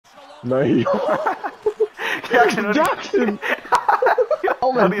No, you Jackson, Jackson!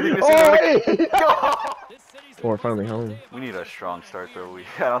 how do you think this is Oh, gonna hey! go? Oh, we're finally home. We need a strong start though. I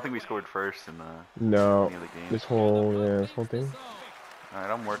don't think we scored first in No, any of the games. this whole thing. All right,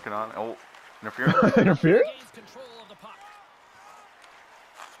 I'm working on it. Oh, interference. Interference?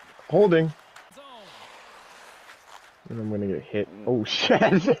 Holding. And I'm gonna get hit. Oh shit!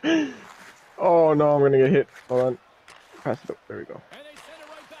 Oh no, I'm gonna get hit. Hold on. Pass it up. There we go.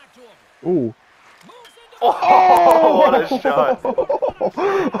 Ooh. Oh, what a shot!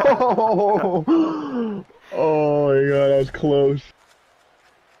 Oh my god, that was close.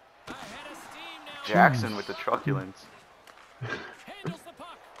 Jackson with the truculence.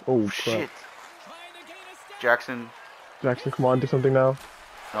 Oh crap. Shit. Jackson. Jackson, come on, do something now.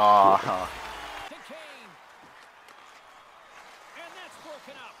 Ah.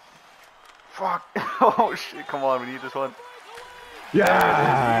 Fuck. Oh shit, come on, we need this one.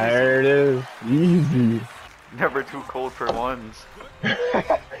 Yeah, there it is. Easy. Never too cold for ones.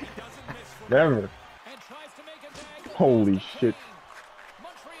 Never. Holy shit.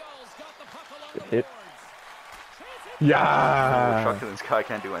 Get hit. Yeah. Truculence guy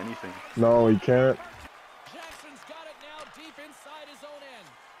can't do anything. No, he can't.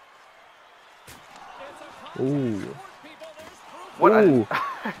 Ooh. What? Ooh.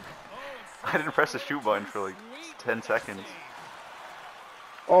 I didn't press the shoot button for like 10 seconds.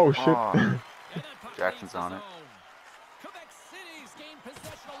 Oh shit. Oh. Jackson's on it.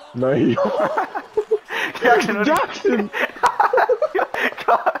 No, he... Jackson! Jackson!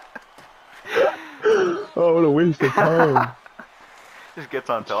 Oh, what a waste of time. Just gets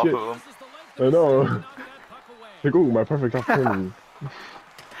on top Shit. of him. I know. Like, ooh, my perfect opportunity.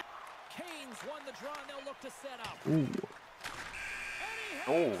 Ooh.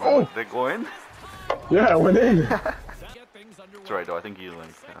 Oh, they go in? Yeah, I went in. It's alright though, I think he like,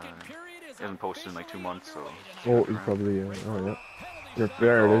 he hasn't posted in like 2 months, so... Oh, he's probably, oh yeah. Yep,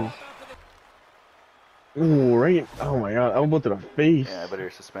 there it is. Ooh, right. Oh my god, elbow to the face. Yeah, I better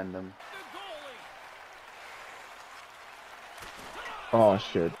suspend him. Oh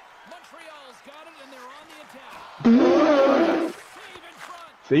shit.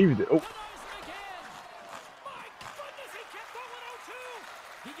 Saved it. Oh.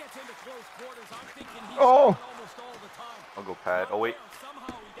 Oh. I'll go pad. Oh wait.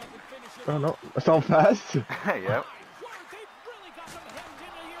 Oh no. That's all fast. Yep.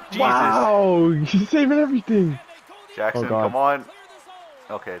 Jesus. Wow, he's saving everything. Jackson, Oh, God. come on.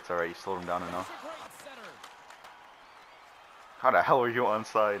 Okay, it's alright. You slowed him down enough. How the hell are you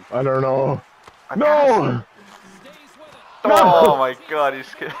onside? I don't know. No! Oh my god,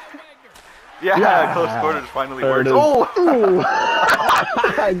 he's yeah, close quarters finally There works. it is. Oh! Ooh.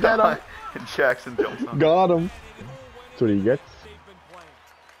 I got him. And Jackson jumps on. Got him. That's what he gets.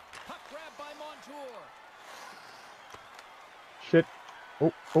 Shit.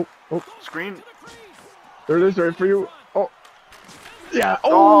 Oh, oh, oh. Screen. There it is, right for you. Oh. Yeah.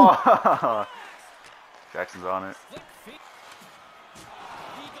 Oh. Oh! Jackson's on it.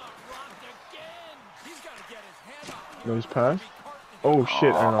 Nice pass. Oh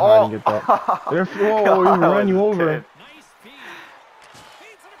shit, I don't know how to get that. Whoa, he ran you over.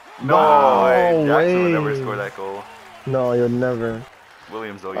 No way. Jackson would never score that goal. No, you would never.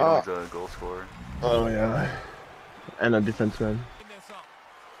 Williams though, you know he's a goal scorer. Oh yeah. And a defenseman.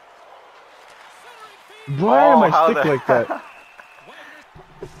 Why am I stick like that?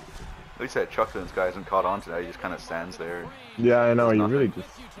 At least that truculence guy hasn't caught on to that, he just kind of stands there. Yeah, I know, Does you nothing. really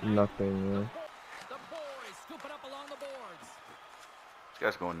just nothing, yeah.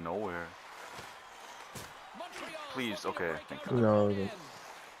 This guy's going nowhere. Please, okay, thank God. No, it wasn't.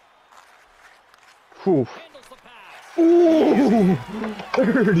 Whew. Ooh,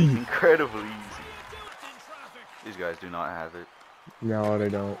 30. Incredibly easy. These guys do not have it. No, they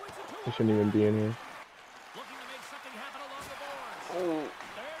don't. They shouldn't even be in here. Oh.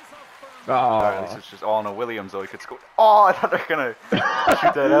 Oh. Alright, at least it's just all no Williams though, he could score. Oh, I thought they were gonna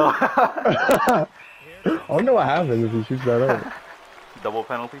shoot that out. I wonder what happens if he shoots that out. Double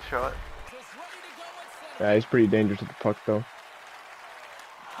penalty shot. Yeah, he's pretty dangerous with the puck though.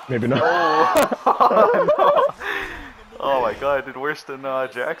 Maybe not. Oh, no. Oh my god, I did worse than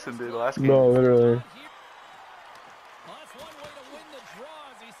Jackson did last game. No, literally.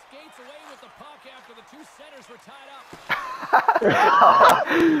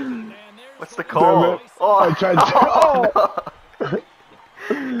 What's the call? Oh, I tried to.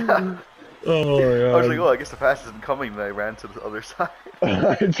 Oh my god. I was like, oh, I guess the pass isn't coming. Then I ran to the other side.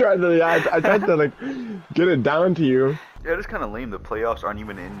 I tried to, yeah, I tried to like get it down to you. Yeah, it's kind of lame. The playoffs aren't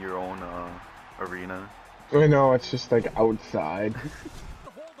even in your own arena. I know, it's just like outside.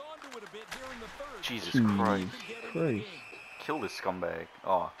 Jesus Jeez Christ. Christ. Kill this scumbag.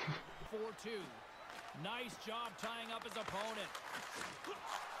 Oh. 4-2. Nice job tying up his opponent.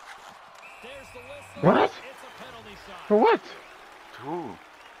 There's the whistle. What? It's a penalty shot. For what? Ooh.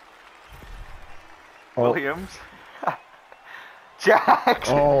 Oh. Williams.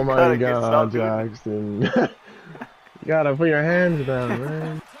 Jackson. Oh my Gotta God, stop doing- Jackson. You gotta put your hands down,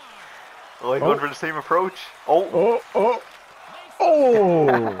 man. Oh, he's going for the same approach. Oh. Oh, oh,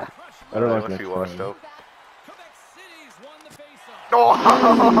 oh! I don't He like must next be washed time. up. Quebec City's won the faceoff.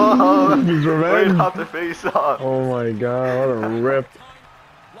 Oh! His Right revenge. off the face off. Oh my God, what a rip.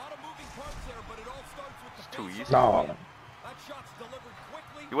 Lot of moving parts there, but it all starts with the It's too easy. No. That shot's delivered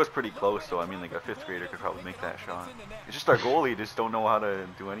quickly. He was pretty close, though. I mean, like a 5th grader could probably make that shot. It's just our goalie just don't know how to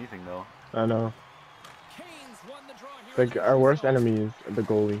do anything, though. I know. Canes won the draw here. Like, our worst enemy is the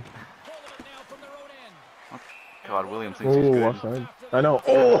goalie. Control of it now from their own end. God, Williams thinks he's Oh, good. offside. I know.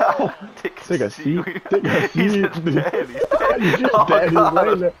 Oh! Take a seat. Take a seat. He's just dead. He's dead. He's just Oh, dead. He's God.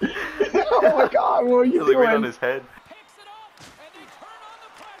 laying there. Oh my God, what are you He's like right on doing? his head. Picks it up, and they turn on the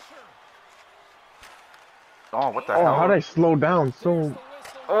pressure. Oh, what the Oh, hell? how'd I slow down so... Whistle.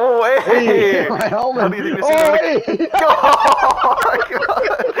 Oh, hey! Hey, my helmet! How do you think this Oh, is hey! Oh, my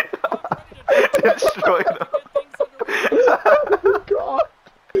God! Destroyed him. Oh, God!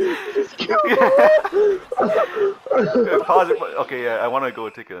 Just kill him! Pause it. Okay, yeah, I want to go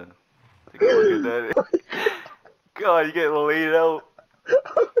take a look at that. God, you get laid out.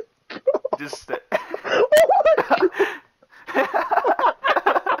 Just.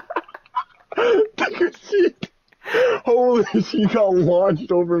 Take a seat! Holy, she got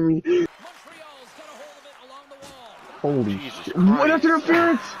launched over me. Montreal's got a hold of it along the wall. Holy Jesus shit. Christ. What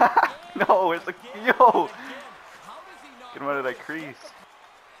interference? No, it's like, yo! How does he not Get him out of that crease.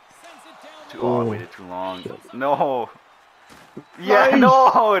 sends it down the Oh, I Oh. waited too long. No. Yeah, Nice.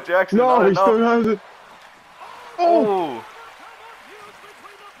 no, Jackson. No, not he enough. still has it. Oh! Oh,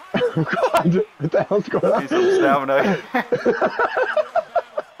 Oh, God! What the hell's going on? need some stamina.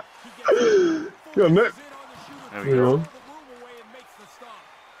 Yo, Nick. There we You go. know? the room away and makes the stop.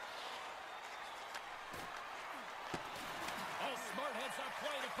 Oh, smart heads that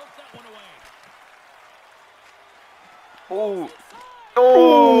play to put that one away. Oh.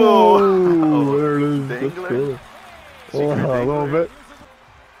 Oh. Oh, there it is. That's Dangler? cool. Oh, Secret a little dangler. bit.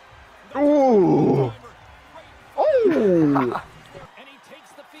 Oh! Oh! And he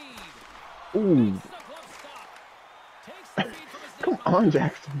takes the feed. Ooh! The glove stop. Takes the feed from his Come on,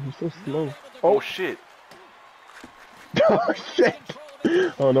 Jackson. You're so slow. Oh, shit. Oh, shit!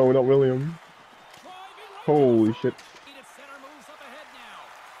 Oh, no, not William. Holy shit. At center moves up ahead now.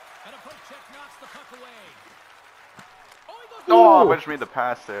 And a poke check knocks the puck away. Oh, Ooh. I just made the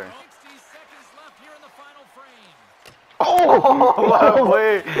pass there. 60 seconds left here in the final frame. Oh, what a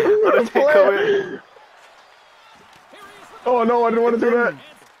play. What a What a play. takeaway. Here he is with Oh, no, I didn't want to do that. the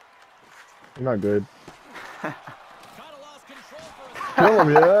I'm not good. kind of lost control for a Kill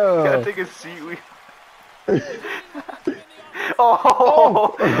him, Gotta yeah. take a seat.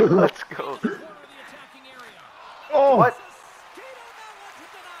 Oh, let's go. corner of the attacking area. Oh! What? Skater that one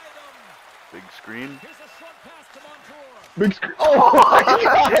denied him. Big screen. Here's a short pass to Montour. Big screen. Oh, my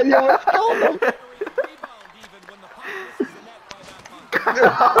God. You almost killed him. Rebound even when the puck misses the net by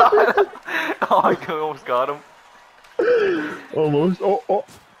that much. Oh, I almost got him. Almost. Oh, oh.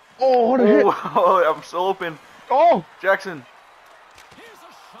 Oh, what a hit. Oh, I'm so open. Oh! Jackson, Here's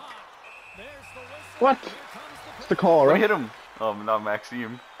a shot. There's the whistle. What? Here comes It's the call, I right? hit him. Not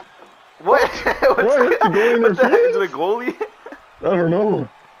Maxime. What? What's What? Hit the goalie in what the the heck? face? Is it a goalie? I don't know.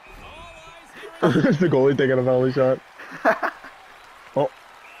 all eyes here. It's the goalie taking a penalty shot. Oh.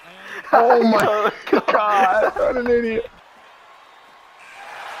 Oh my God. What an idiot.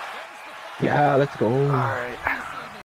 Yeah, let's go. Alright.